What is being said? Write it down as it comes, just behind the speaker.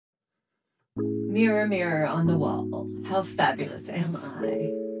Mirror, mirror on the wall, how fabulous am I?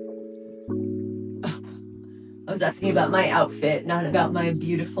 I was asking about my outfit, not about my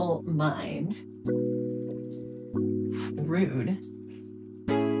beautiful mind. Rude.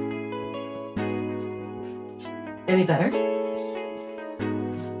 Any better?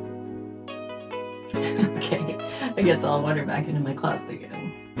 Okay, I guess I'll wander back into my closet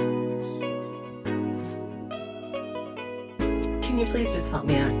again. Can you please just help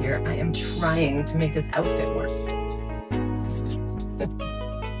me out here? I am trying to make this outfit work.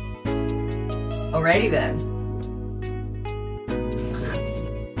 Alrighty then.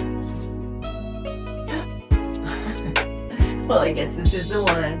 Well, I guess this is the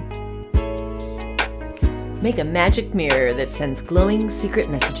one. Make a magic mirror that sends glowing secret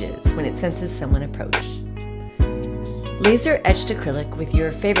messages when it senses someone approach. Laser-etched acrylic with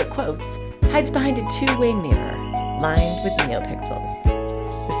your favorite quotes hides behind a two-way mirror lined with NeoPixels.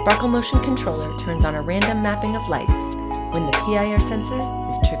 The Sparkle Motion controller turns on a random mapping of lights when the PIR sensor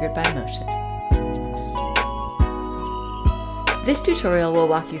is triggered by motion. This tutorial will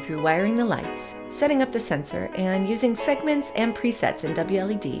walk you through wiring the lights, setting up the sensor, and using segments and presets in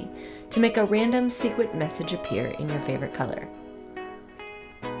WLED to make a random secret message appear in your favorite color.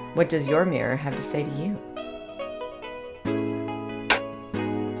 What does your mirror have to say to you?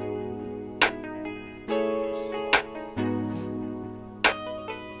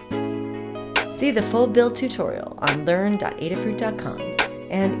 See the full build tutorial on learn.adafruit.com,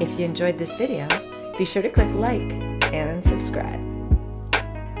 and if you enjoyed this video, be sure to click like and subscribe.